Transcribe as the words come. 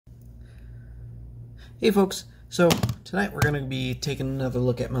Hey folks, so tonight we're going to be taking another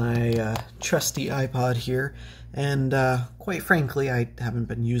look at my trusty iPod here, and quite frankly I haven't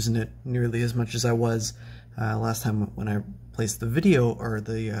been using it nearly as much as I was last time when I placed the video or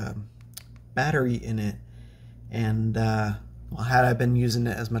the battery in it, and well, had I been using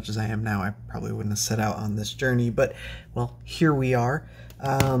it as much as I am now, I probably wouldn't have set out on this journey, but well, here we are.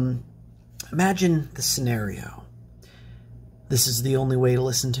 Imagine the scenario. This is the only way to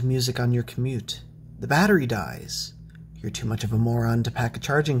listen to music on your commute. The battery dies. You're too much of a moron to pack a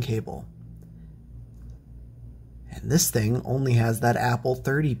charging cable. And this thing only has that Apple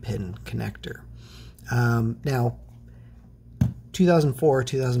 30-pin connector. Now, 2004,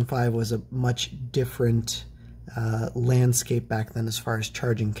 2005 was a much different landscape back then as far as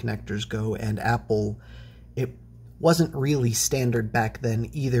charging connectors go, and Apple, it wasn't really standard back then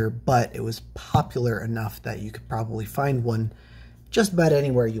either, but it was popular enough that you could probably find one just about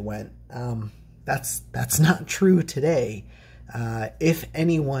anywhere you went. That's not true today. If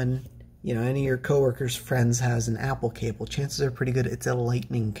anyone, any of your coworkers, friends has an Apple cable, chances are pretty good it's a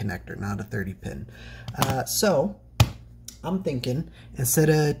lightning connector, not a 30-pin. So I'm thinking, instead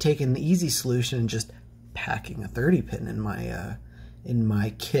of taking the easy solution and just packing a 30-pin in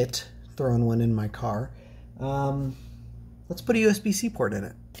my kit, throwing one in my car, let's put a USB-C port in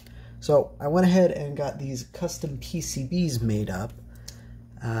it. So I went ahead and got these custom PCBs made up.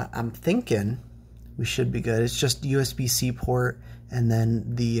 I'm thinking we should be good. It's just USB-C port and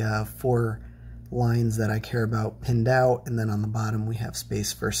then the 4 lines that I care about pinned out, and then on the bottom we have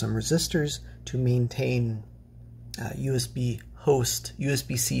space for some resistors to maintain USB-C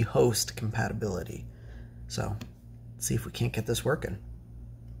host compatibility. So let's see if we can't get this working.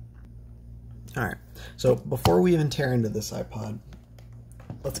 Alright, so before we even tear into this iPod,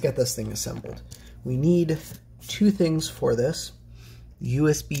 let's get this thing assembled. We need 2 things for this.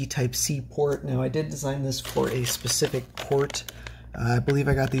 USB Type-C port. Now I did design this for a specific port. I believe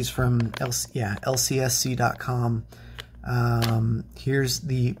I got these from lcsc.com. Here's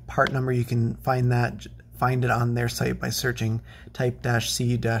the part number. You can find it on their site by searching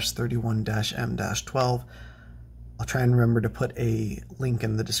Type-C-31-M-12. I'll try and remember to put a link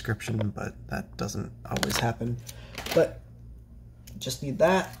in the description, but that doesn't always happen. But just need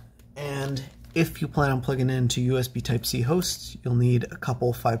that, and if you plan on plugging it into USB Type-C hosts, you'll need a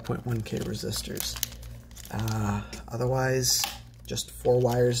couple 5.1K resistors. Otherwise, just 4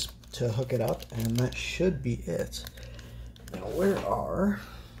 wires to hook it up, and that should be it. Now, where are...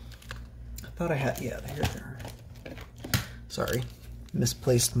 I thought I had... Yeah, here they are. Sorry,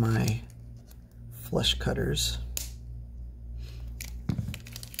 misplaced my flush cutters.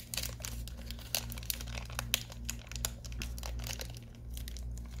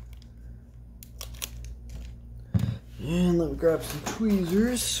 And let me grab some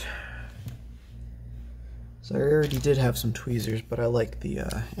tweezers. So I already did have some tweezers, but I like the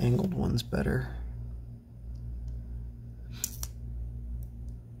angled ones better.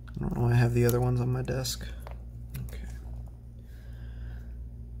 I don't know why I have the other ones on my desk. Okay.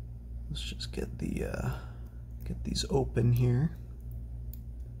 Let's just get these open here.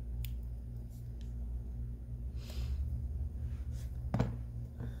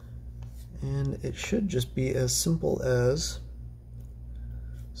 And it should just be as simple as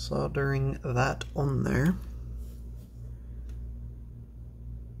soldering that on there.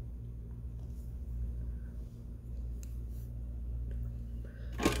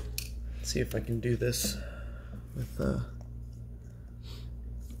 Let's see if I can do this with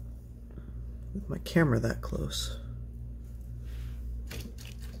my camera that close.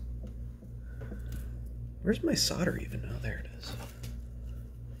 Where's my solder even? Oh, there it is.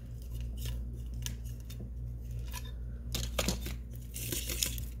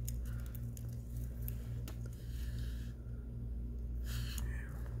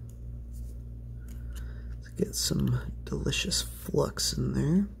 Get some delicious flux in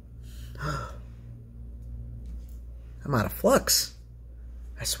there. I'm out of flux.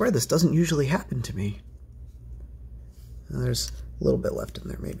 I swear this doesn't usually happen to me. There's a little bit left in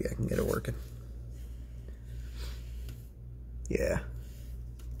there. Maybe I can get it working. Yeah.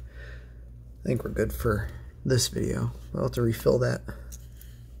 I think we're good for this video. I'll have to refill that.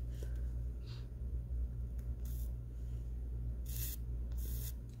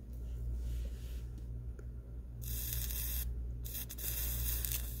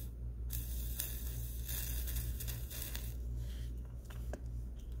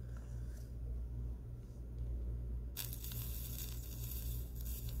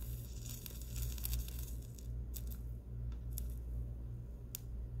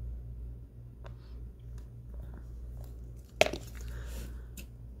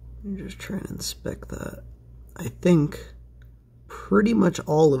 I'm just trying to inspect that. I think pretty much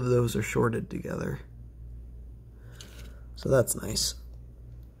all of those are shorted together. So that's nice.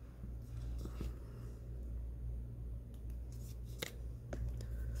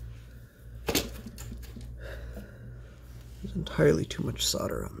 There's entirely too much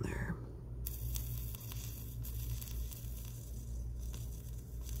solder on there.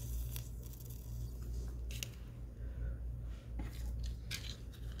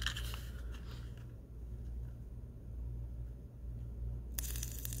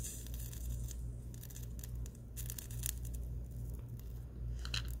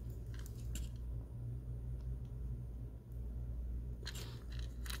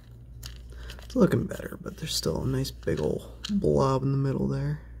 It's looking better, but there's still a nice big old blob in the middle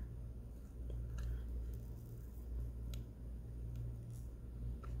there.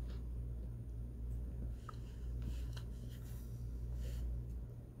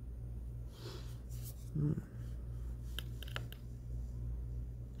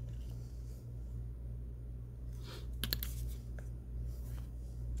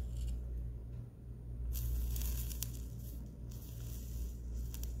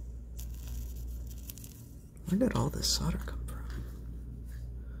 Where did all this solder come from?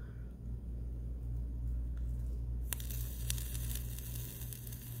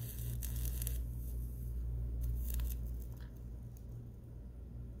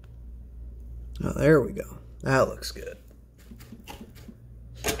 Oh, there we go. That looks good.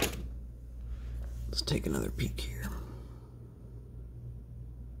 Let's take another peek here.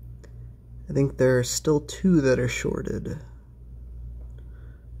 I think there are still 2 that are shorted,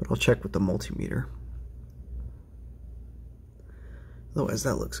 but I'll check with the multimeter. Otherwise,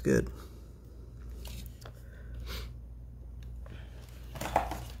 that looks good.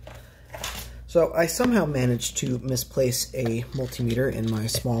 So I somehow managed to misplace a multimeter in my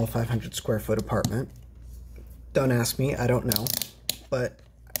small 500 square foot apartment. Don't ask me, I don't know. But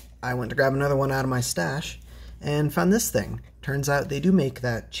I went to grab another one out of my stash and found this thing. Turns out they do make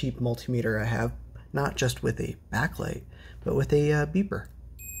that cheap multimeter I have, not just with a backlight, but with a beeper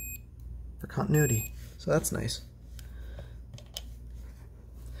for continuity. So that's nice.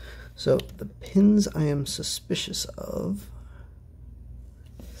 So the pins I am suspicious of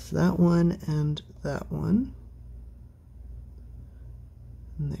is that one and that one.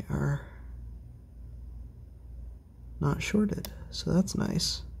 And they are not shorted, so that's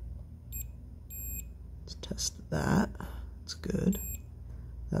nice. Let's test that. That's good.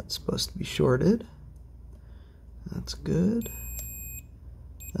 That's supposed to be shorted. That's good.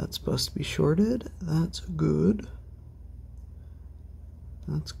 That's supposed to be shorted. That's good.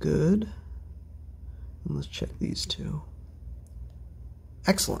 That's good. And let's check these 2.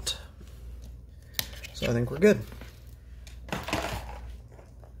 Excellent. So I think we're good.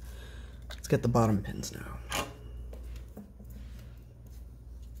 Let's get the bottom pins now.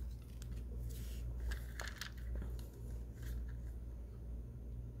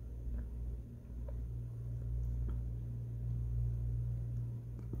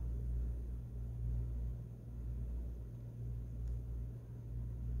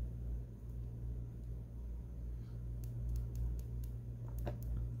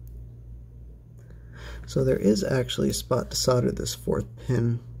 So there is actually a spot to solder this 4th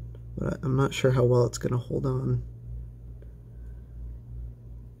pin, but I'm not sure how well it's going to hold on.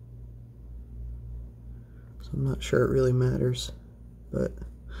 So I'm not sure it really matters, but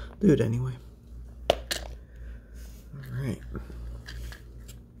I'll do it anyway. Alright.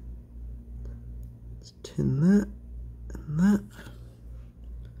 Let's tin that and that.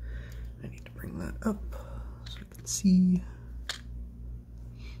 I need to bring that up so I can see.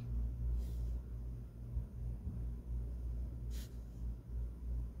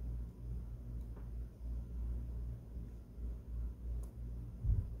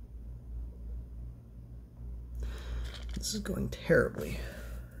 This is going terribly.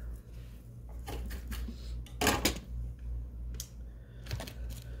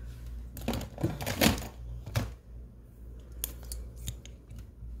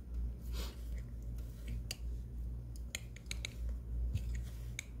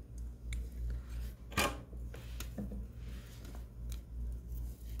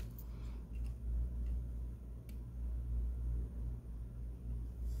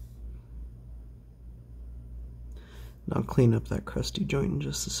 I'll clean up that crusty joint in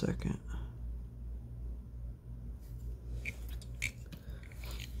just a second.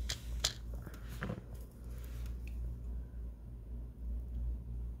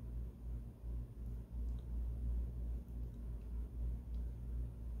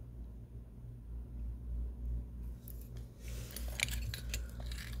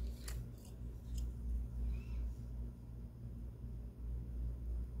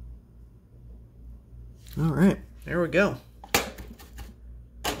 All right, there we go.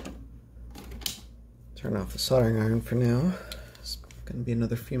 Turn off the soldering iron for now. It's gonna be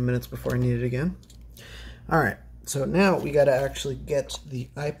another few minutes before I need it again. All right, so now we gotta actually get the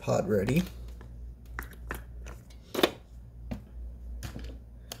iPod ready.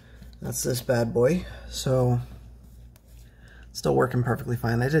 That's this bad boy. So, still working perfectly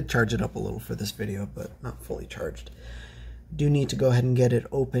fine. I did charge it up a little for this video, but not fully charged. Do need to go ahead and get it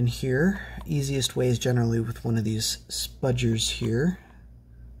open here. Easiest way is generally with one of these spudgers here.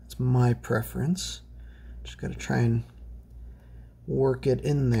 It's my preference. Just gotta try and work it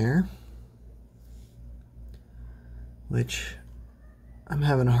in there, which I'm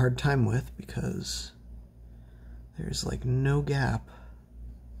having a hard time with because there's like no gap.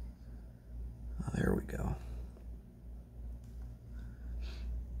 Oh, there we go.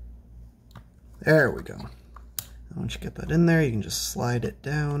 There we go. And once you get that in there, you can just slide it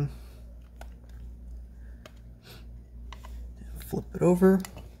down. And flip it over.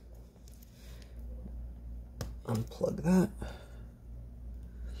 Unplug that.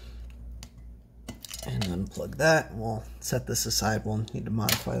 And unplug that. We'll set this aside. We'll need to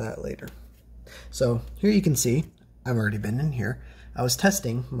modify that later. So here you can see, I've already been in here. I was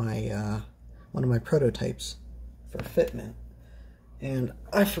testing my one of my prototypes for fitment, and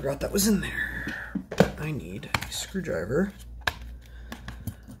I forgot that was in there. I need a screwdriver.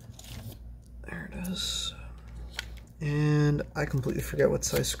 There it is. And I completely forget what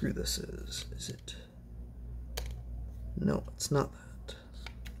size screw this is. Is it? No, it's not that.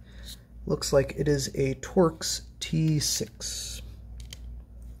 Looks like it is a Torx T6.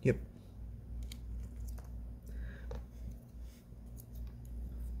 Yep.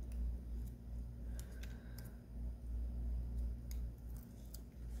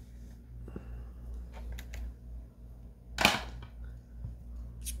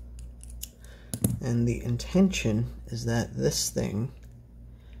 And the intention is that this thing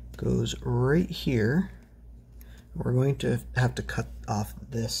goes right here. We're going to have to cut off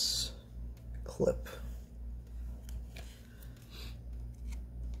this clip.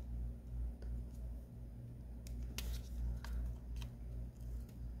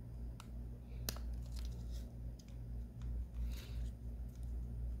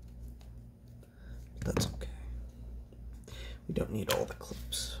 But that's okay. We don't need all the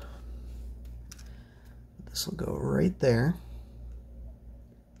clips. This will go right there.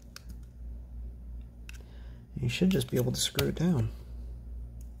 You should just be able to screw it down.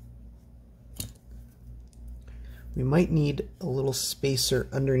 We might need a little spacer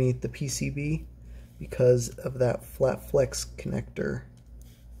underneath the PCB because of that flat flex connector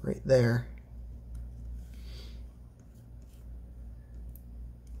right there.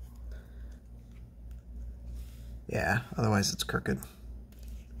 Yeah, otherwise it's crooked.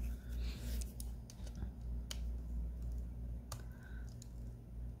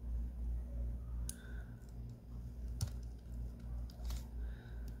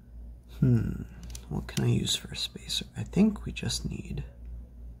 What can I use for a spacer? I think we just need...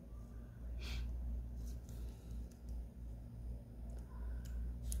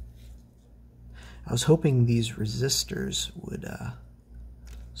 I was hoping these resistors would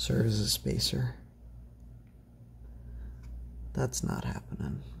serve as a spacer. That's not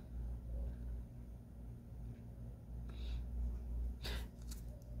happening.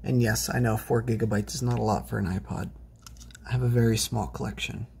 And yes, I know 4 gigabytes is not a lot for an iPod. I have a very small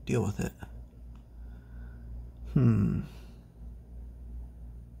collection. Deal with it.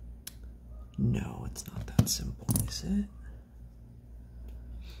 No, it's not that simple, is it?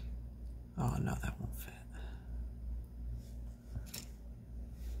 Oh no, that won't fit.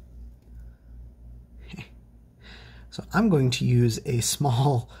 So I'm going to use a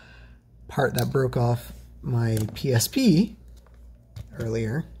small part that broke off my PSP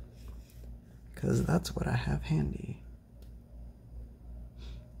earlier, because that's what I have handy.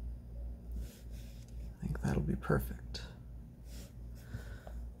 I think that'll be perfect.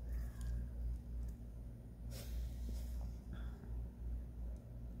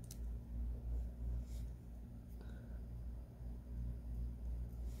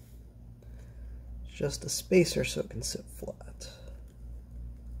 Just a spacer so it can sit flat.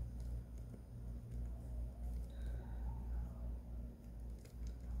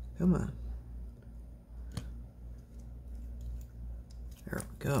 Come on. There we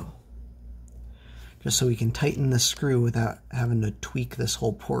go. Just so we can tighten the screw without having to tweak this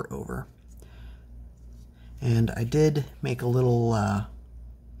whole port over. And I did make a little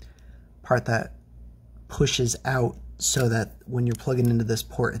part that pushes out so that when you're plugging into this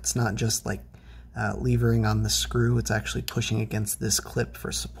port, it's not just like levering on the screw, it's actually pushing against this clip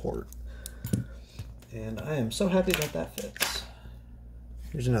for support. And I am so happy that that fits.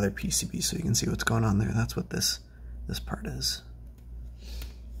 Here's another PCB so you can see what's going on there. That's what this part is.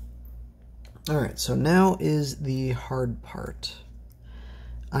 Alright, so now is the hard part.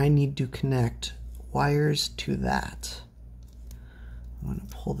 I need to connect wires to that. I'm going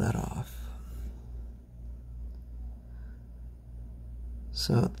to pull that off.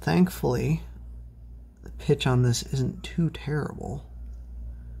 So thankfully, the pitch on this isn't too terrible.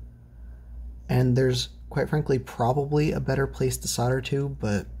 And there's, quite frankly, probably a better place to solder to,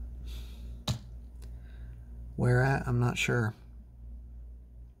 but where at, I'm not sure.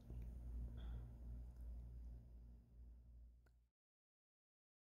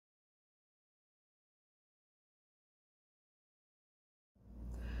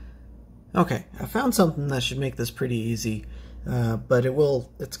 Okay, I found something that should make this pretty easy, but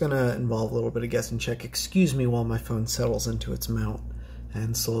it's gonna involve a little bit of guess and check. Excuse me while my phone settles into its mount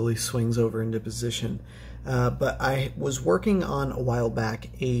and slowly swings over into position. But I was working on a while back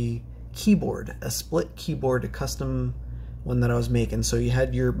a keyboard, a split keyboard, a custom one that I was making. So you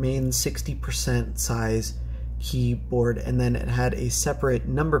had your main 60% size keyboard, and then it had a separate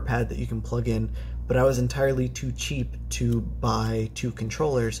number pad that you can plug in, but I was entirely too cheap to buy 2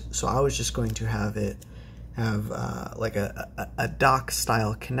 controllers, so I was just going to have it have like a dock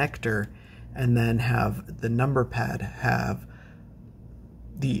style connector, and then have the number pad have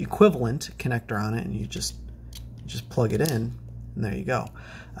the equivalent connector on it, and you just plug it in, and there you go.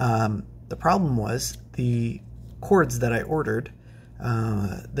 The problem was the cords that I ordered,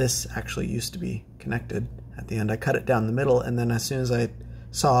 this actually used to be connected at the end. I cut it down the middle, and then as soon as I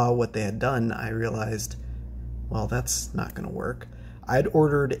saw what they had done, I realized, well, that's not going to work. I'd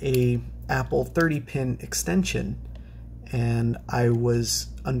ordered a Apple 30-pin extension, and I was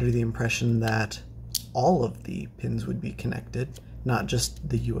under the impression that all of the pins would be connected, not just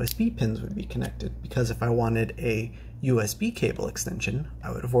the USB pins would be connected, because if I wanted a USB cable extension,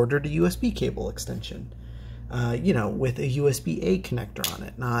 I would have ordered a USB cable extension, you know, with a USB-A connector on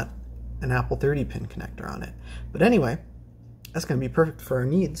it, not an Apple 30-pin connector on it. But anyway, that's going to be perfect for our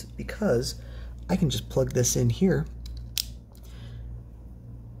needs, because I can just plug this in here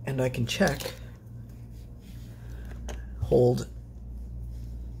and I can check, hold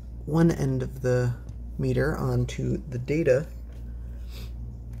one end of the meter onto the data,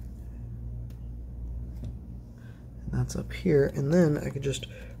 and that's up here, and then I could just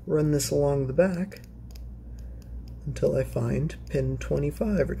run this along the back until I find pin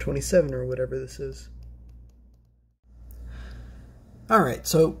 25 or 27 or whatever this is. Alright,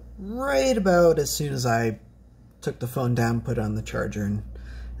 so right about as soon as I took the phone down, put it on the charger, and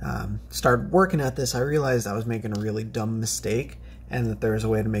started working at this, I realized I was making a really dumb mistake, and that there was a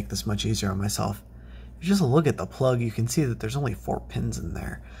way to make this much easier on myself. If you just look at the plug, you can see that there's only 4 pins in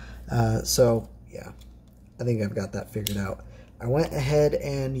there. So yeah, I think I've got that figured out. I went ahead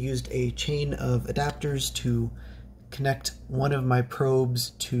and used a chain of adapters to connect one of my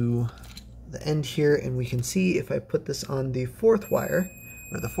probes to the end here, and we can see if I put this on the 4th wire,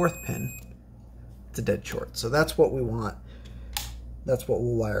 or the 4th pin, it's a dead short. So that's what we want. That's what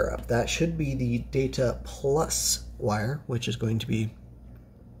we'll wire up. That should be the data plus wire, which is going to be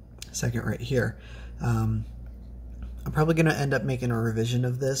second right here. I'm probably going to end up making a revision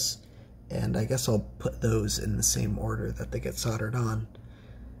of this, and I guess I'll put those in the same order that they get soldered on,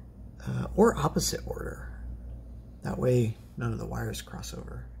 or opposite order. That way none of the wires cross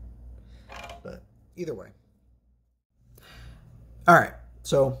over. But either way. Alright,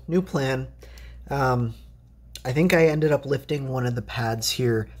 so new plan. I think I ended up lifting one of the pads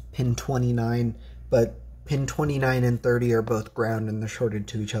here, pin 29, but pin 29 and 30 are both ground and they're shorted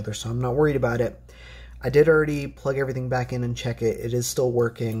to each other, so I'm not worried about it. I did already plug everything back in and check it. It is still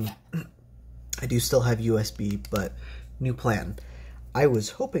working. I do still have USB, but new plan. I was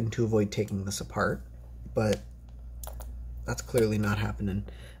hoping to avoid taking this apart, but that's clearly not happening.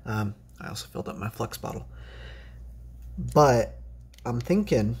 I also filled up my flux bottle. But I'm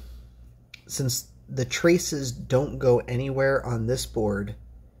thinking, since the traces don't go anywhere on this board,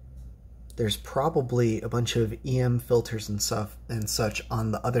 there's probably a bunch of EM filters and stuff and such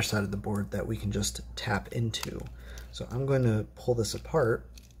on the other side of the board that we can just tap into. So I'm going to pull this apart,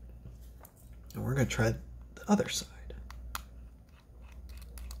 and we're going to try the other side.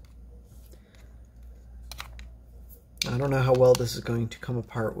 I don't know how well this is going to come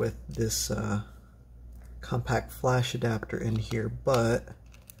apart with this compact flash adapter in here, but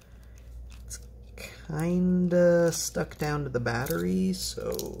it's kinda stuck down to the battery,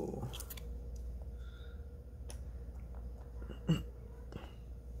 so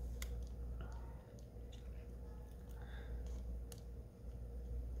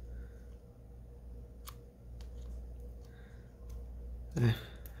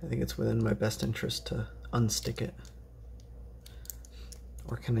I think it's within my best interest to unstick it.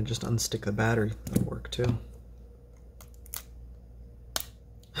 Or can I just unstick the battery? That'll work too.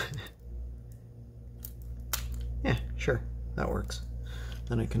 Yeah, sure, that works.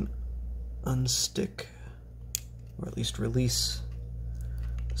 Then I can unstick, or at least release,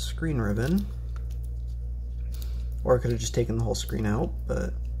 the screen ribbon. Or I could have just taken the whole screen out,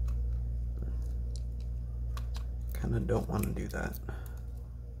 but kind of don't want to do that.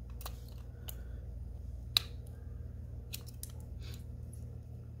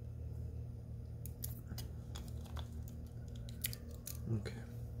 Okay,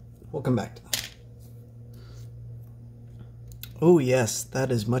 we'll come back to that. Oh yes,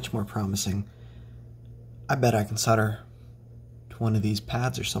 that is much more promising. I bet I can solder to one of these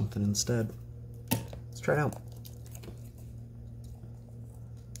pads or something instead. Let's try it out.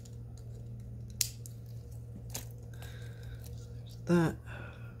 There's that.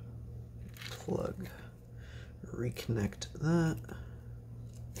 Plug. Reconnect that.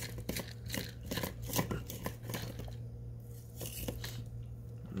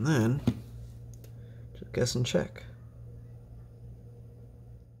 And then, just guess and check.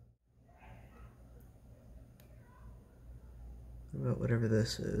 About whatever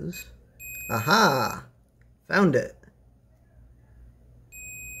this is. Aha! Found it!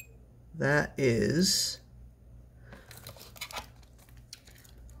 That is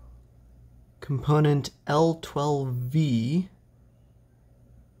component L12V.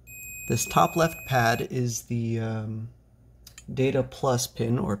 This top left pad is the data plus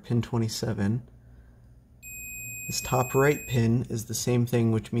pin, or pin 27. This top right pin is the same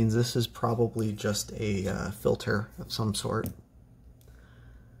thing, which means this is probably just a filter of some sort.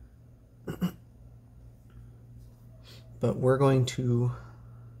 But we're going to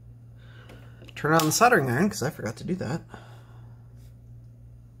turn on the soldering iron because I forgot to do that.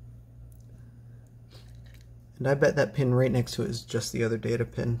 And I bet that pin right next to it is just the other data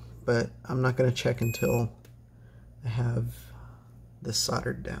pin, but I'm not going to check until I have this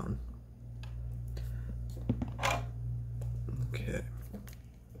soldered down. Okay.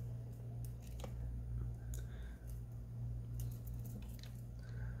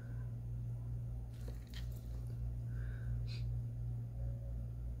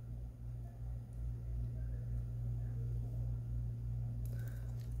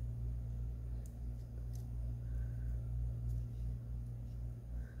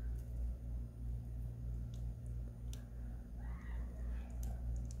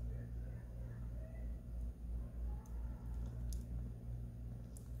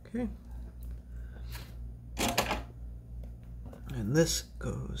 Okay. And this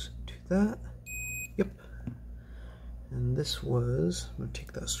goes to that. Yep. And this was, I'm going to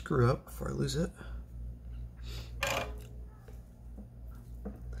take that screw up before I lose it.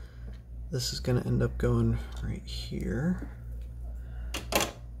 This is going to end up going right here. I'm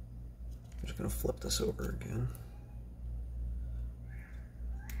just going to flip this over again.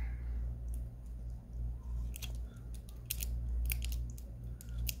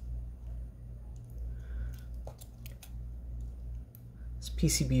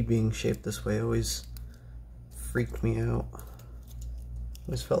 PCB being shaped this way always freaked me out.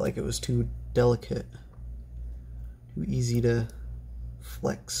 Always felt like it was too delicate, too easy to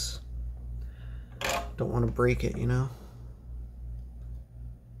flex. Don't want to break it, you know?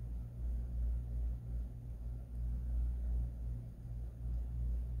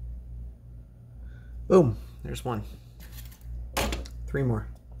 Boom, there's one. 3 more.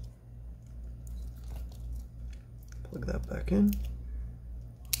 Plug that back in.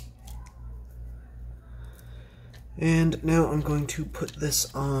 And now I'm going to put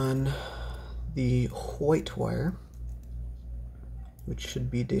this on the white wire, which should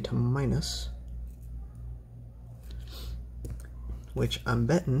be data minus, which I'm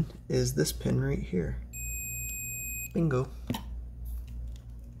betting is this pin right here. Bingo.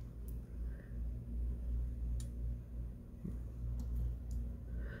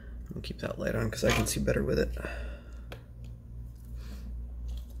 I'll keep that light on because I can see better with it.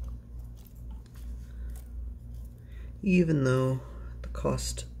 Even though the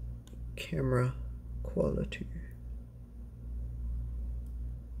cost camera quality.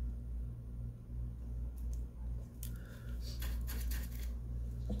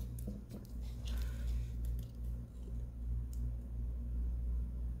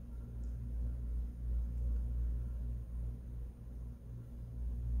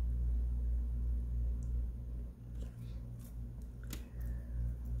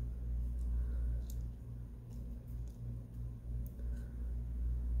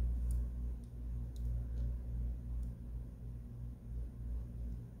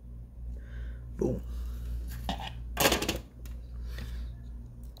 Boom.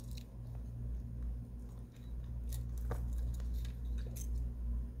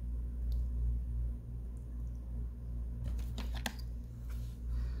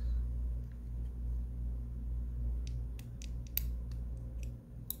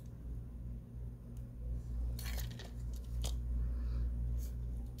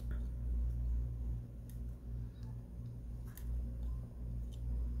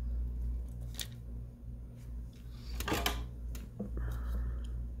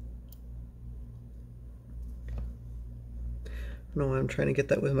 I don't know why I'm trying to get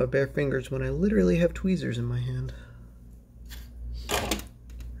that with my bare fingers when I literally have tweezers in my hand.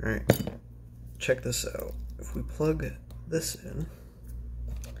 Alright, check this out. If we plug this in,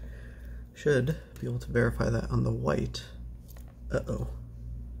 should be able to verify that on the white. Uh-oh.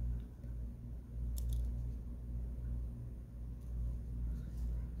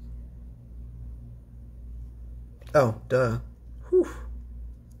 Oh, duh. Whew.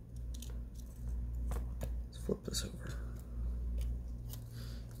 Let's flip this over.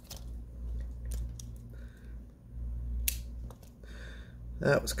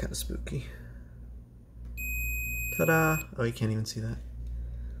 That was kind of spooky. Ta-da! Oh, you can't even see that.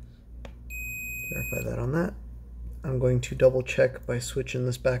 Verify that on that. I'm going to double check by switching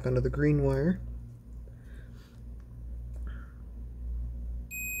this back onto the green wire.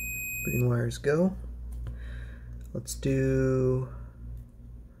 Green wires go. Let's do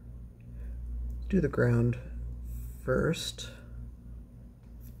the ground first.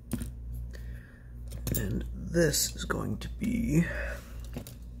 And this is going to be...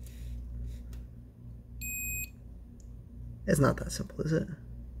 It's not that simple, is it?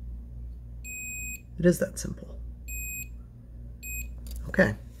 It is that simple.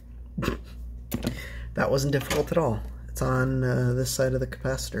 Okay. That wasn't difficult at all. It's on this side of the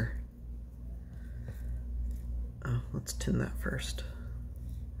capacitor. Oh, let's tin that first.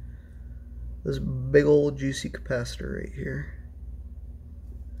 This big old juicy capacitor right here.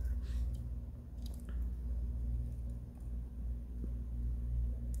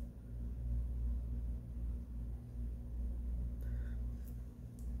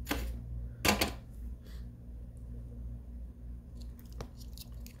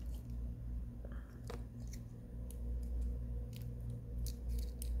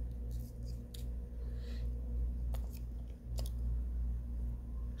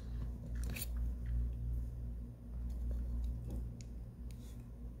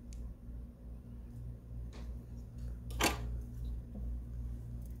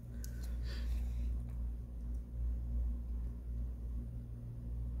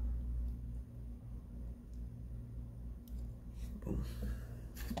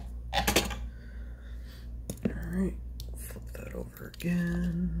 Alright, flip that over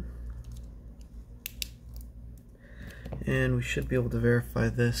again. And we should be able to verify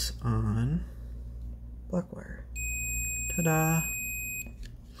this on black wire. Ta-da!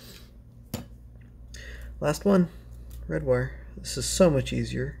 Last one, red wire. This is so much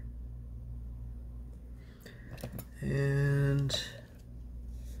easier. And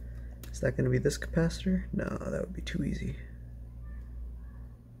is that going to be this capacitor? No, that would be too easy.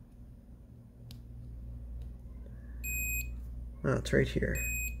 Oh, it's right here.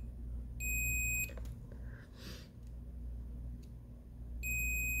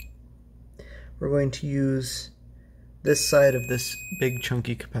 We're going to use this side of this big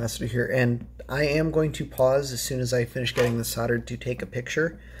chunky capacitor here, and I am going to pause as soon as I finish getting this soldered to take a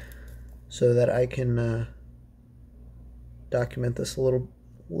picture so that I can document this a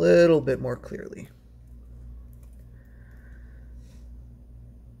little bit more clearly.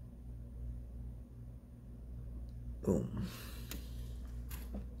 Boom.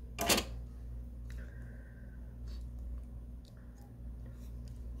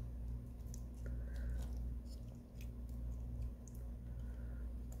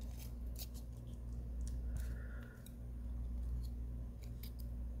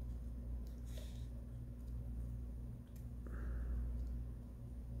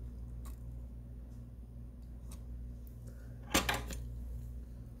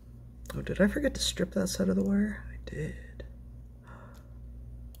 Oh, did I forget to strip that side of the wire? I did.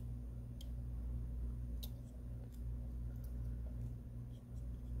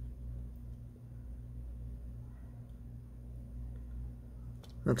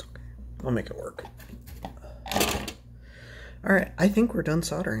 That's okay. I'll make it work. Alright, I think we're done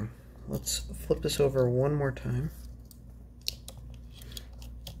soldering. Let's flip this over one more time.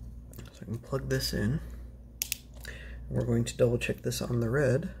 So I can plug this in. We're going to double check this on the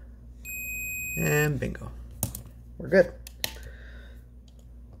red. And bingo. We're good.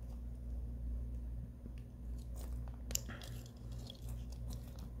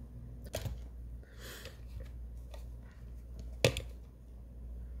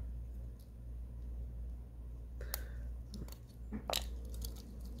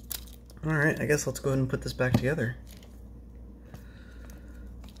 Alright, I guess let's go ahead and put this back together.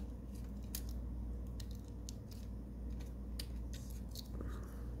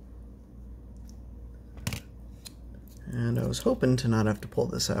 And I was hoping to not have to pull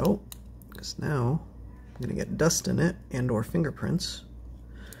this out, because now I'm going to get dust in it and or fingerprints,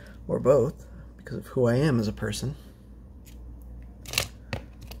 or both, because of who I am as a person.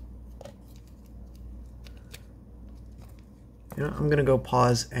 You know, I'm going to go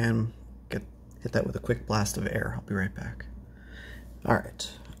pause and hit that with a quick blast of air. I'll be right back.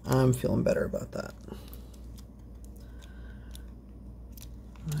 Alright, I'm feeling better about that.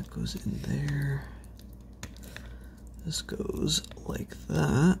 That goes in there. This goes like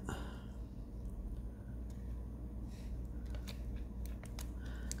that.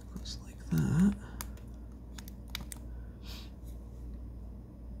 Goes like that.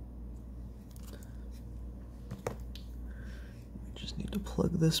 We just need to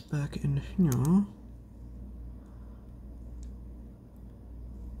plug this back in here.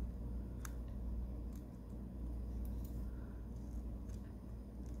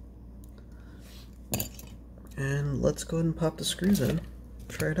 And let's go ahead and pop the screws in,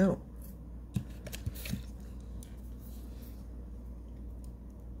 try it out.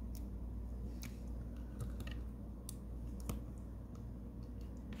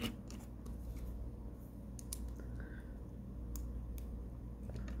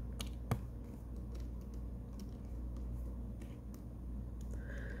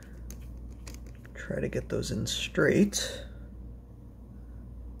 Try to get those in straight.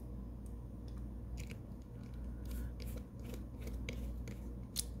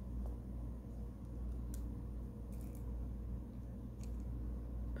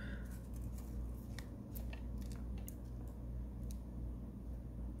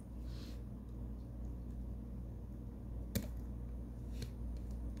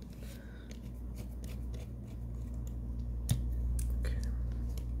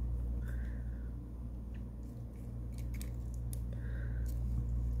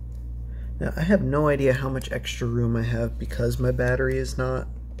 Now, I have no idea how much extra room I have because my battery is not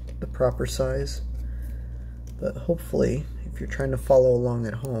the proper size, but hopefully, if you're trying to follow along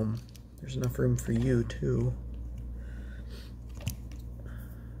at home, there's enough room for you too.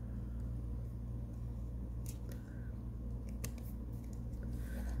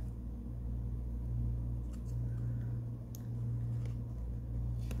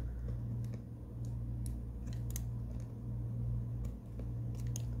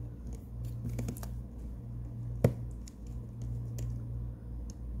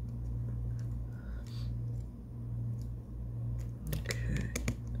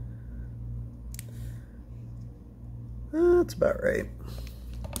 That's about right.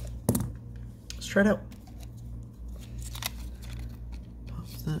 Let's try it out. Pop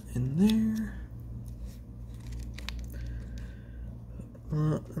that in there.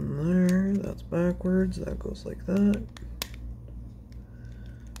 Pop that in there. That's backwards. That goes like that.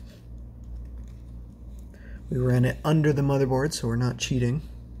 We ran it under the motherboard, so we're not cheating.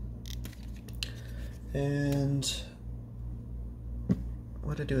 And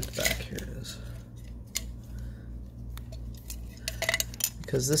what do I do with the back? Here it is.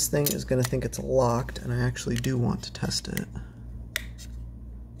 Because this thing is going to think it's locked, and I actually do want to test it.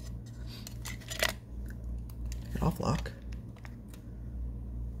 Get off lock.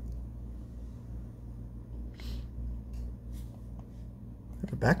 I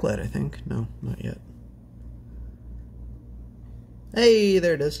have a backlight, I think. No, not yet. Hey,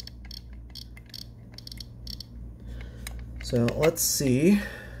 there it is. So let's see.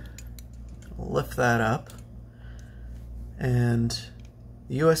 Lift that up. And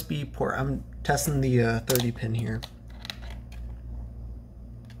the USB port, I'm testing the 30 pin here.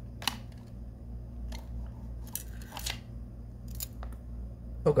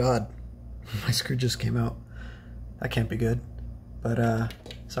 Oh God, my screw just came out. That can't be good. But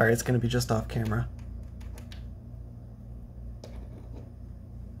sorry, it's gonna be just off camera.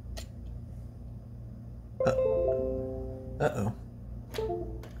 Uh-oh.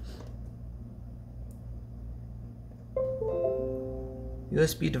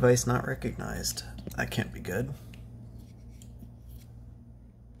 USB device not recognized. That can't be good.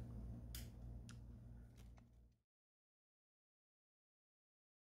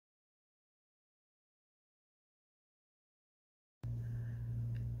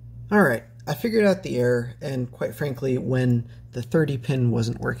 Alright, I figured out the error, and quite frankly, when the 30 pin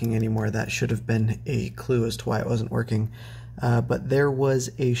wasn't working anymore, that should have been a clue as to why it wasn't working. But there was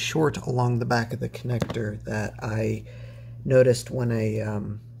a short along the back of the connector that I noticed when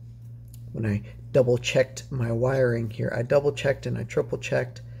I double checked my wiring here. I double checked and I triple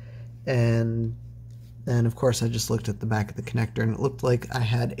checked, And then of course I just looked at the back of the connector and it looked like I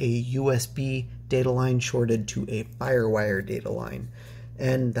had a USB data line shorted to a FireWire data line.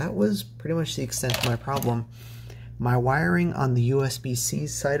 And that was pretty much the extent of my problem. My wiring on the USB-C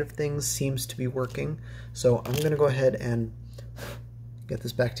side of things seems to be working, so I'm going to go ahead and get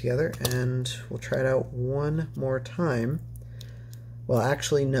this back together and we'll try it out one more time. Well,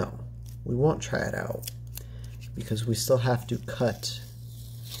 actually no, we won't try it out because we still have to cut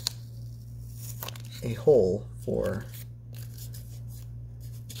a hole for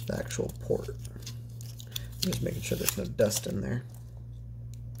the actual port. I'm just making sure there's no dust in there.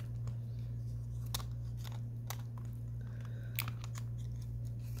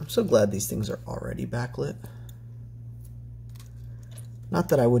 I'm so glad these things are already backlit. Not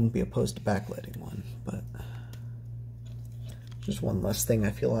that I wouldn't be opposed to backlighting one, but just one less thing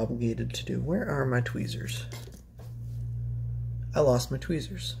I feel obligated to do. Where are my tweezers? I lost my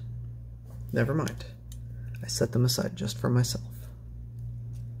tweezers. Never mind. I set them aside just for myself.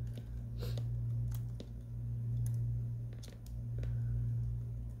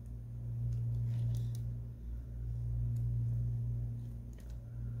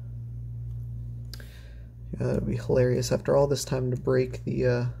 Yeah, that would be hilarious after all this time to break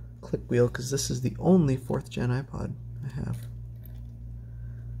the click wheel, because this is the only 4th gen iPod I have.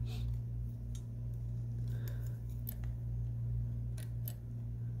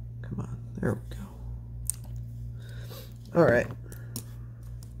 Come on, there we go. All right.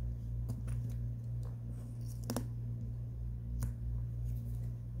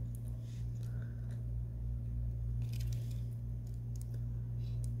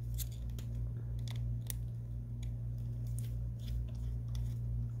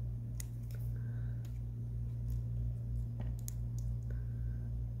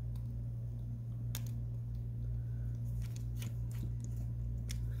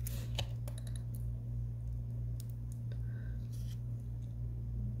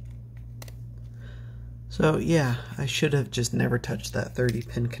 So yeah, I should have just never touched that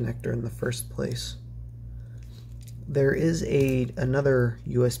 30-pin connector in the first place. There is another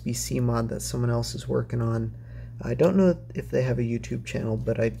USB-C mod that someone else is working on. I don't know if they have a YouTube channel,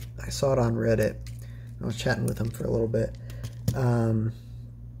 but I saw it on Reddit. I was chatting with them for a little bit.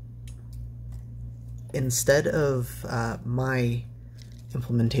 Instead of my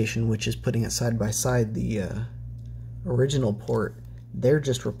implementation, which is putting it side by side the original port, they're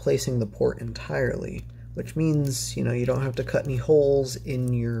just replacing the port entirely, which means, you know, you don't have to cut any holes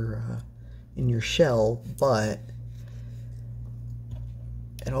in your shell, but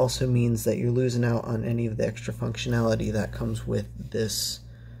it also means that you're losing out on any of the extra functionality that comes with this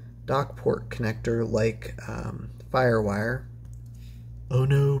dock port connector, like FireWire. Oh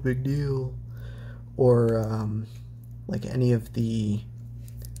no, big deal. Or like any of the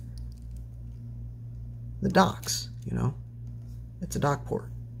docks, you know? It's a dock port.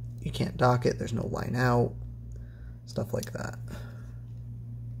 You can't dock it, there's no line out, stuff like that.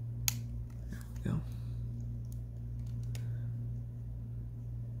 There we go.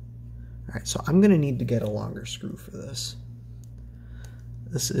 Alright, so I'm going to need to get a longer screw for this.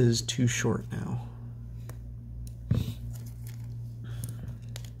 This is too short now.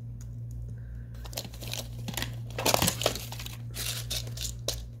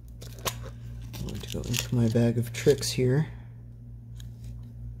 I'm going to go into my bag of tricks here.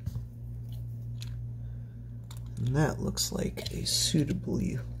 And that looks like a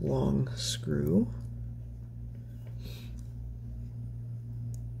suitably long screw.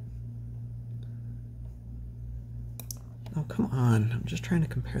 Oh, come on. I'm just trying to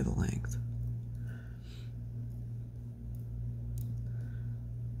compare the length.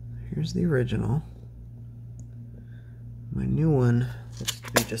 Here's the original. My new one looks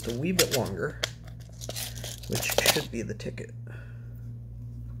to be just a wee bit longer, which should be the ticket.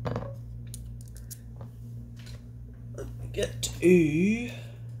 Get a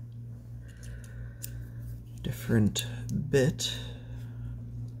different bit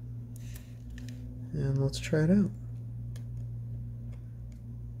and let's try it out.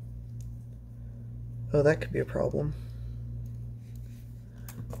 Oh, that could be a problem.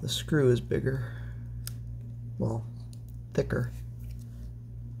 The screw is bigger, well, thicker.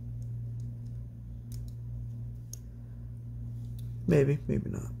 Maybe, maybe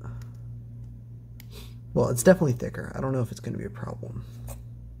not. Well, it's definitely thicker. I don't know if it's going to be a problem.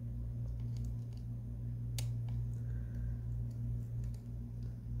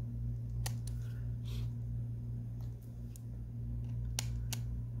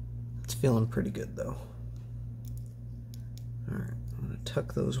 It's feeling pretty good though. Alright, I'm going to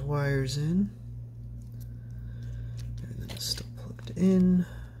tuck those wires in. And then it's still plugged in.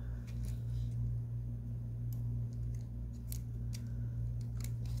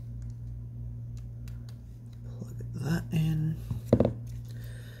 that in.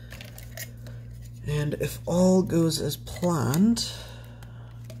 And if all goes as planned,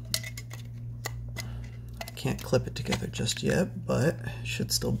 I can't clip it together just yet, but it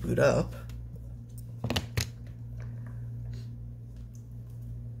should still boot up.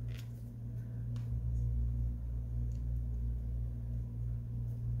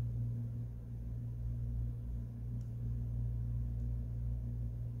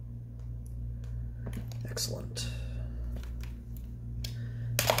 Excellent.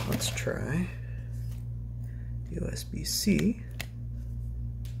 Let's try USB-C.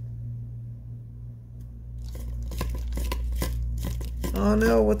 Oh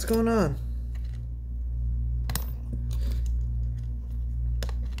no, what's going on?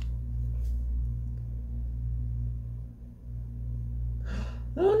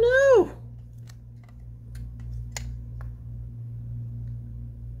 Oh no!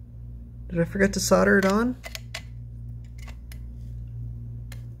 Did I forget to solder it on?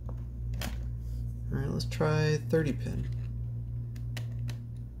 Alright, let's try 30 pin.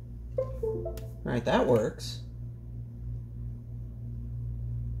 Alright, that works.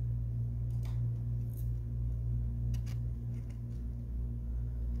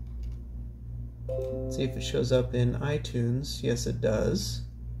 Let's see if it shows up in iTunes. Yes, it does.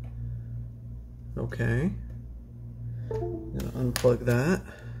 Okay. I'm gonna unplug that.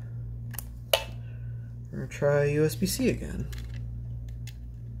 We're gonna try USB-C again.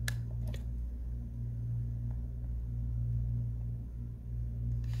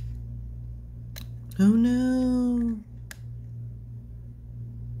 Oh no!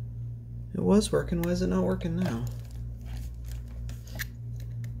 It was working, why is it not working now?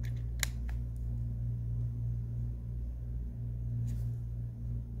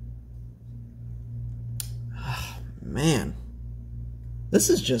 Oh, man. This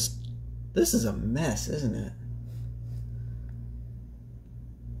is a mess, isn't it?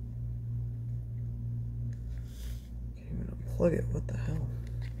 Can't even unplug it, what the hell?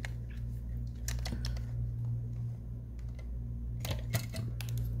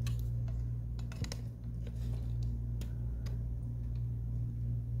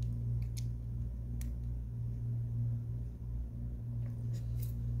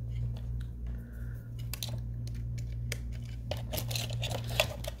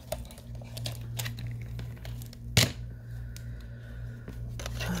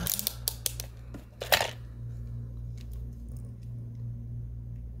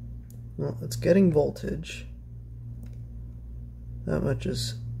 Well, it's getting voltage. That much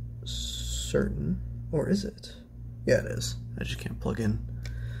is certain. Or is it? Yeah, it is. I just can't plug in.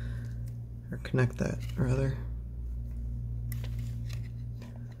 Or connect that, rather.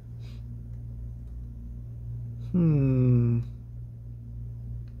 And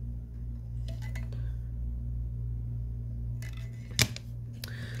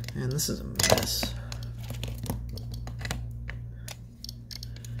this is a mess.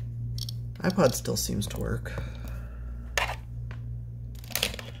 iPod still seems to work.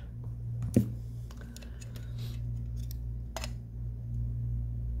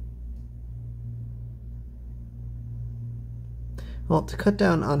 Well, to cut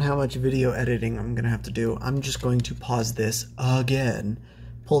down on how much video editing I'm going to have to do, I'm just going to pause this again,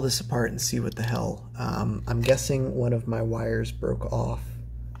 pull this apart and see what the hell. I'm guessing one of my wires broke off,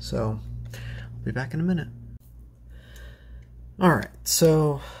 so I'll be back in a minute. Alright,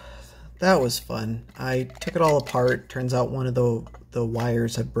 so that was fun. I took it all apart. Turns out one of the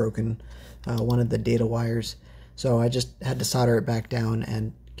wires had broken, one of the data wires. So I just had to solder it back down,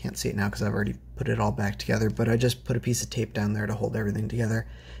 and can't see it now because I've already put it all back together, but I just put a piece of tape down there to hold everything together.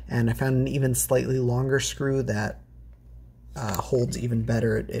 And I found an even slightly longer screw that holds even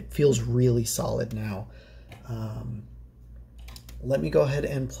better. It feels really solid now. Let me go ahead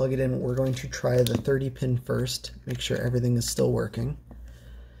and plug it in. We're going to try the 30 pin first, make sure everything is still working.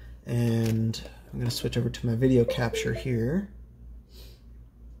 And I'm going to switch over to my video capture here.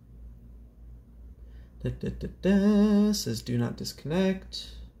 Says do not disconnect.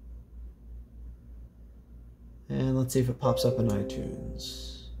 And let's see if it pops up in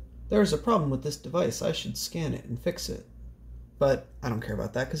iTunes. There's a problem with this device. I should scan it and fix it. But I don't care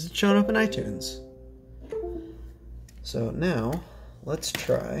about that because it's showing up in iTunes. So now, let's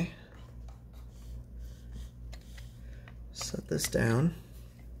try. Set this down.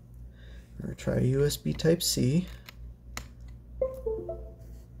 We're going to try USB Type-C.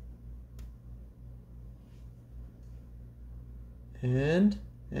 And,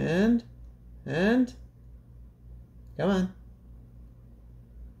 come on.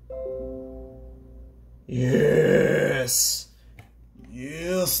 Yes!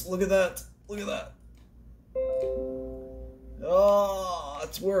 Yes, look at that, look at that. Oh,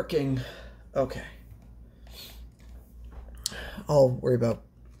 it's working. Okay. I'll worry about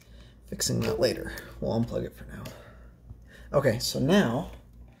fixing that later. We'll unplug it for now. Okay, so now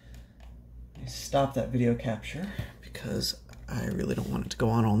I stop that video capture because I really don't want it to go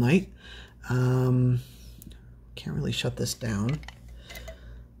on all night. Can't really shut this down.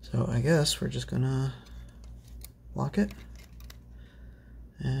 So I guess we're just gonna lock it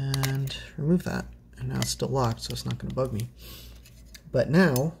and remove that. And now it's still locked, so it's not gonna bug me. But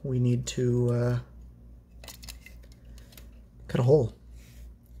now we need to cut a hole.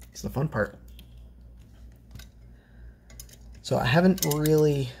 It's the fun part. So I haven't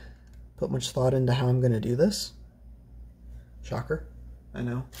really put much thought into how I'm going to do this. Shocker, I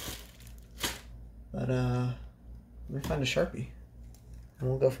know. But let me find a Sharpie and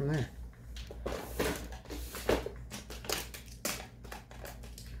we'll go from there.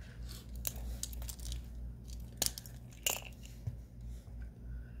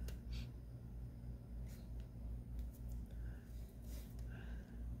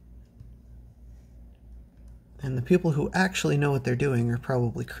 And the people who actually know what they're doing are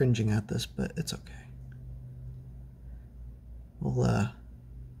probably cringing at this, but it's okay. We'll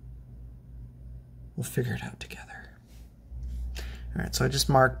figure it out together. Alright, so I just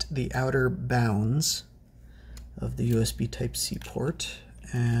marked the outer bounds of the USB Type-C port,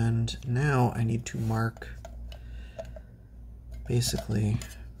 and now I need to mark basically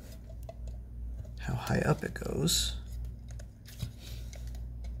how high up it goes.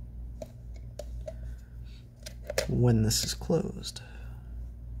 When this is closed.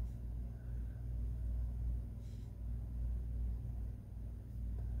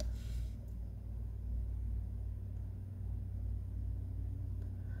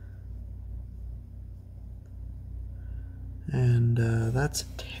 And that's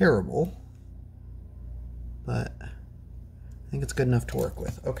terrible, but I think it's good enough to work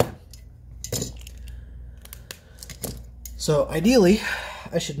with. Okay. So ideally,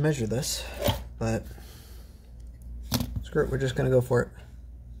 I should measure this, but screw it, we're just gonna go for it.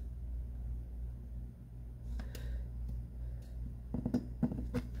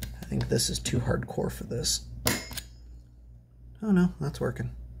 I think this is too hardcore for this. Oh no, that's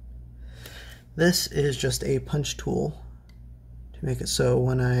working. This is just a punch tool to make it so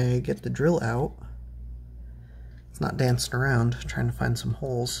when I get the drill out, it's not dancing around trying to find some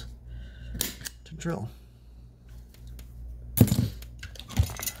holes to drill.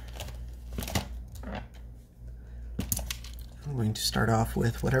 I'm going to start off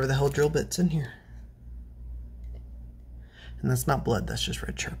with whatever the hell drill bit's in here. And that's not blood, that's just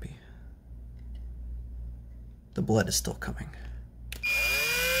red Sharpie. The blood is still coming.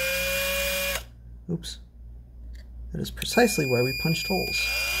 Oops. That is precisely why we punched holes.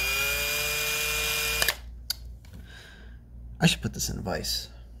 I should put this in a vise.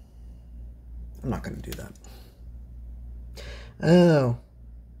 I'm not going to do that. Oh,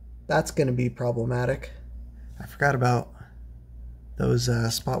 that's going to be problematic. I forgot about those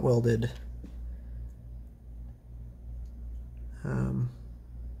spot welded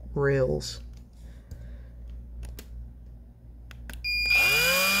rails.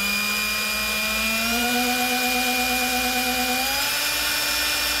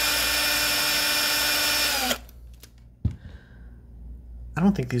 I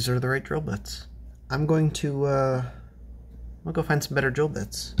don't think these are the right drill bits. I'm going to I'll go find some better drill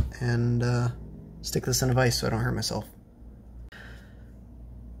bits and stick this in a vise so I don't hurt myself.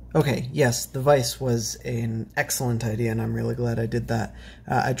 Okay, yes, the vise was an excellent idea, and I'm really glad I did that.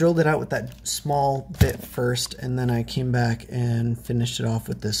 I drilled it out with that small bit first, and then I came back and finished it off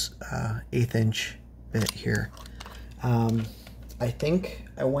with this 1/8 inch bit here. I think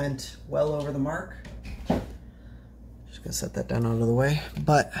I went well over the mark. Just gonna set that down out of the way,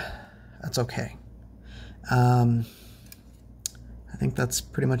 but that's okay. I think that's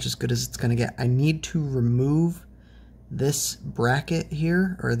pretty much as good as it's gonna get. I need to remove this bracket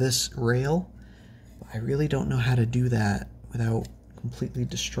here, or this rail. I really don't know how to do that without completely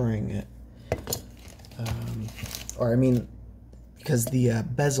destroying it. Or I mean, because the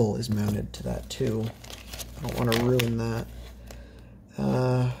bezel is mounted to that too. I don't want to ruin that.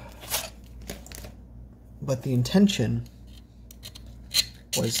 But the intention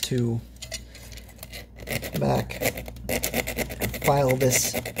was to come back and file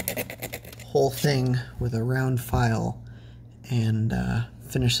this whole thing with a round file and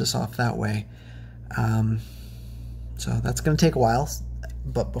finish this off that way. So that's going to take a while,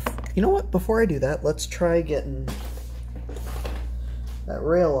 but you know what? Before I do that, let's try getting that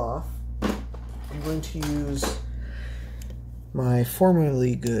rail off. I'm going to use my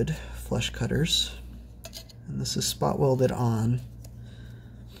formerly good flush cutters. and this is spot welded on.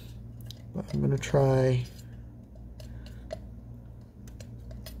 But I'm going to try...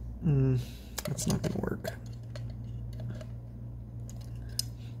 that's not going to work.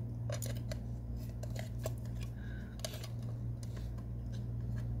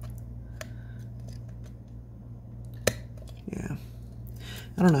 Yeah.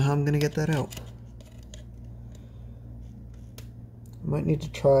 I don't know how I'm going to get that out. I might need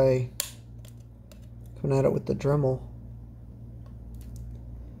to try coming at it with the Dremel.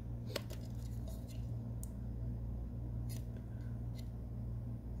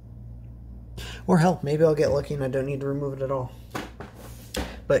 Or hell, maybe I'll get lucky and I don't need to remove it at all.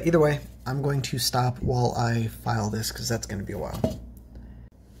 But either way, I'm going to stop while I file this because that's going to be a while.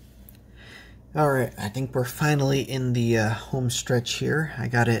 Alright, I think we're finally in the home stretch here. I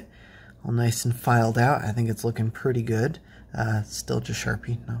got it all nice and filed out. I think it's looking pretty good. Still just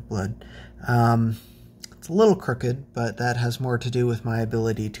Sharpie, not blood. It's a little crooked, but that has more to do with my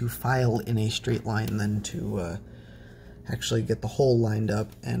ability to file in a straight line than to actually get the hole lined up.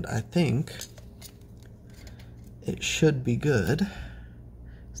 And I think it should be good.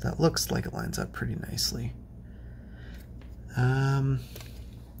 So that looks like it lines up pretty nicely.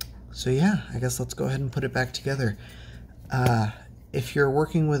 So yeah, I guess let's go ahead and put it back together. If you're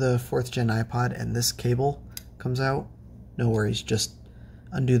working with a 4th gen iPod and this cable comes out, no worries, just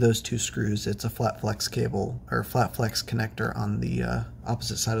undo those 2 screws. It's a flat flex cable, or flat flex connector on the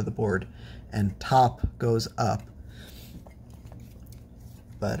opposite side of the board, and top goes up.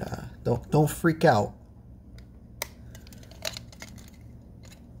 But don't freak out.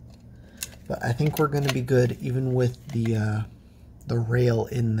 But I think we're going to be good even with the rail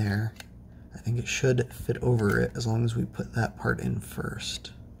in there. I think it should fit over it as long as we put that part in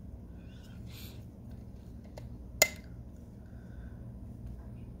first.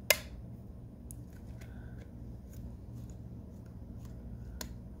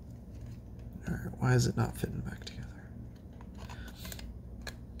 Alright, why is it not fitting back together?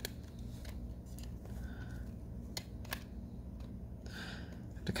 I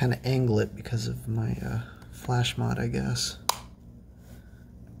have to kind of angle it because of my flash mod, I guess.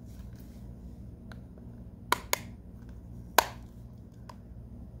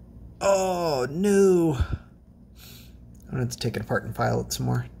 Oh, no! I'm gonna have to take it apart and file it some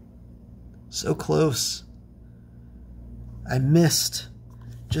more. So close. I missed.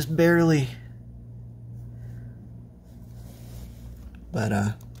 Just barely. But,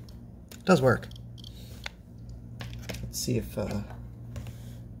 it does work. Let's see if I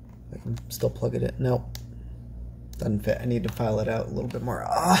can still plug it in. Nope. Doesn't fit. I need to file it out a little bit more.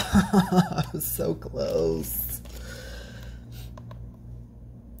 Oh, I was so close.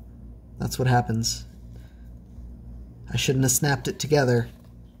 That's what happens. I shouldn't have snapped it together.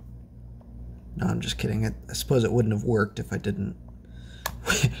 No, I'm just kidding. I suppose it wouldn't have worked if I didn't.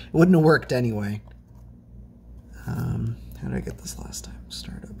 It wouldn't have worked anyway. How did I get this last time?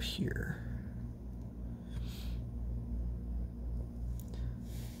 Start up here.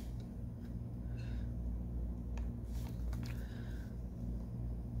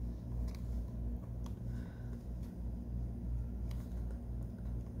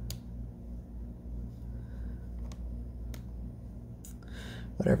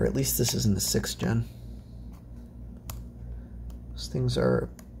 Whatever, at least this isn't the 6th gen. Those things are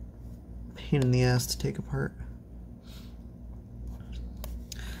a pain in the ass to take apart.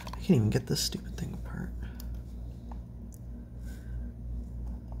 I can't even get this stupid thing apart.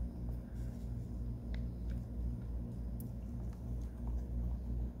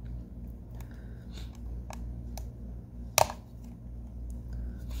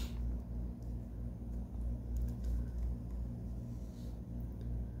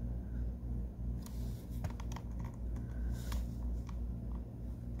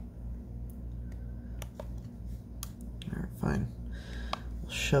 Fine.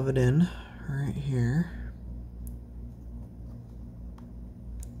 We'll shove it in right here.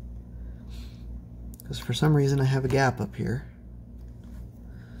 Because for some reason I have a gap up here.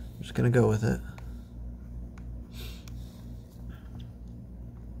 I'm just going to go with it.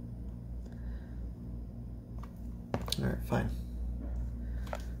 Alright, fine.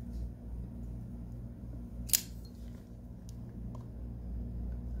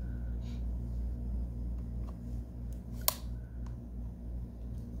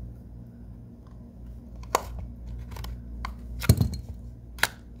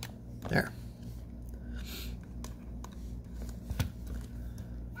 There.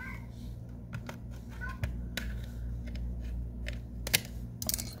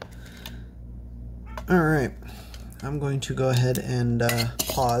 All right, I'm going to go ahead and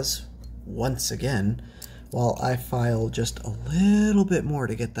pause once again while I file just a little bit more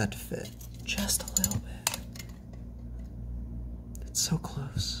to get that to fit. Just a little bit. It's so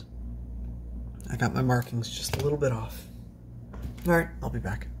close. I got my markings just a little bit off. Alright, I'll be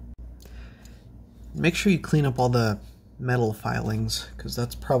back. Make sure you clean up all the metal filings, because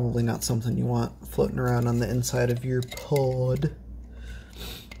that's probably not something you want floating around on the inside of your pod.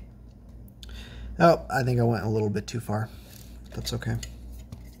 Oh, I think I went a little bit too far. That's okay.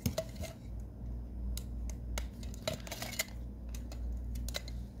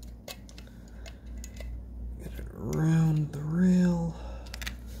 Get it around the rail.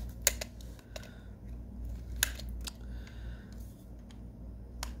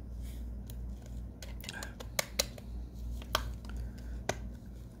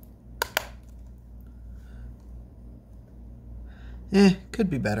 Could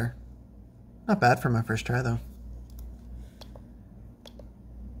be better. Not bad for my first try, though.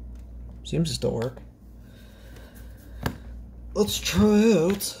 Seems to still work. Let's try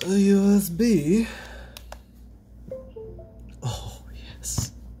out a USB. Oh,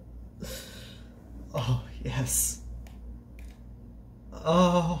 yes. Oh, yes.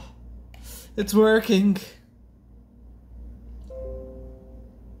 Oh, it's working.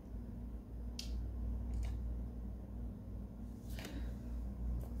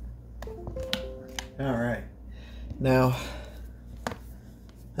 All right, now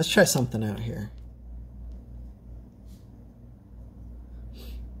let's try something out here.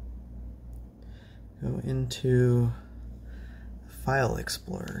 Go into File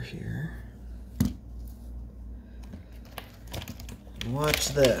Explorer here. Watch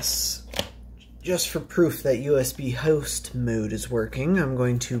this. Just for proof that USB host mode is working, I'm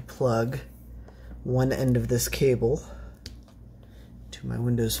going to plug one end of this cable to my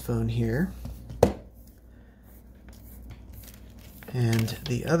Windows Phone here. And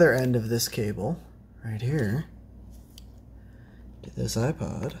the other end of this cable, right here, to this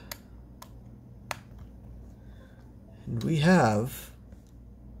iPod. And we have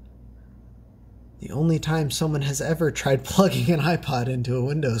the only time someone has ever tried plugging an iPod into a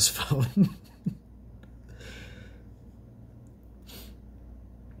Windows Phone.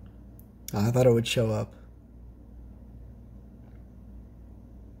 I thought it would show up.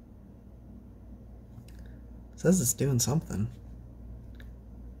 It says it's doing something.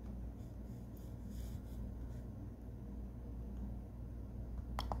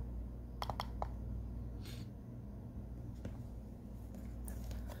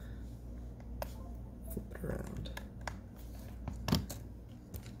 Around.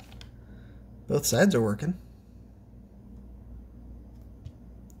 Both sides are working.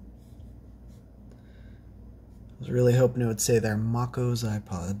 I was really hoping it would say there, Mako's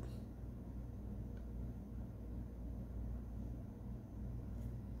iPod.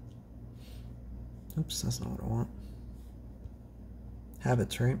 Oops, that's not what I want.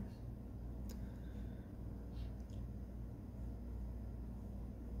 Habits, right?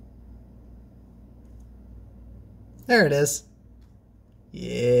 There it is.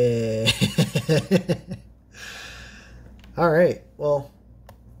 Yeah. All right. Well,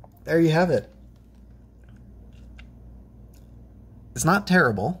 there you have it. It's not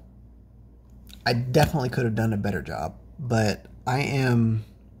terrible. I definitely could have done a better job, but I am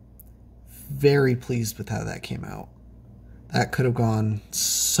very pleased with how that came out. That could have gone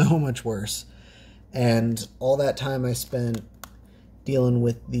so much worse. And all that time I spent dealing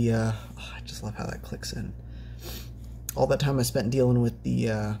with the, I just love how that clicks in. All that time I spent dealing with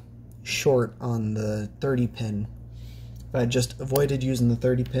the short on the 30 pin. If I just avoided using the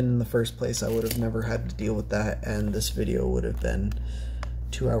 30 pin in the first place, I would have never had to deal with that, and this video would have been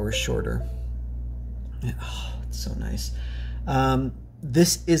 2 hours shorter. Oh, it's so nice.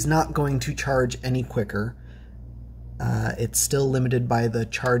 This is not going to charge any quicker. It's still limited by the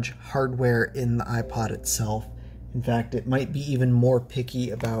charge hardware in the iPod itself. In fact, it might be even more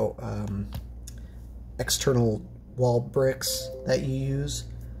picky about external wall bricks that you use.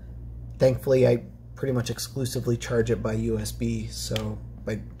 Thankfully, I pretty much exclusively charge it by USB, so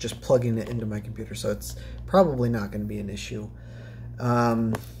by just plugging it into my computer, so it's probably not going to be an issue.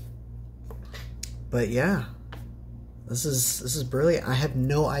 But yeah, this is brilliant. I have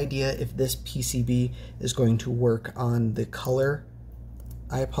no idea if this PCB is going to work on the color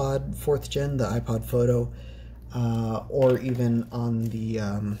iPod 4th gen, the iPod Photo, or even on the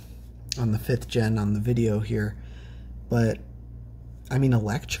 5th gen on the video here. But I mean,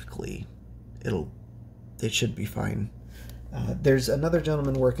 electrically, it should be fine. There's another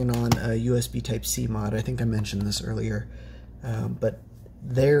gentleman working on a USB Type-C mod. I think I mentioned this earlier, but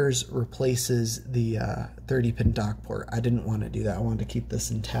theirs replaces the 30-pin dock port. I didn't want to do that. I wanted to keep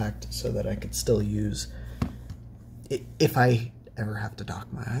this intact so that I could still use if I ever have to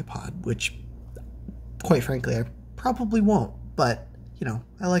dock my iPod, which, quite frankly, I probably won't, but, you know,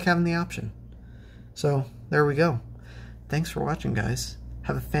 I like having the option. So, there we go. Thanks for watching, guys.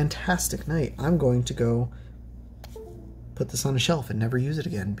 Have a fantastic night. I'm going to go put this on a shelf and never use it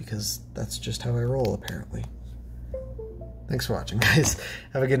again, because that's just how I roll, apparently. Thanks for watching, guys.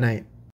 Have a good night.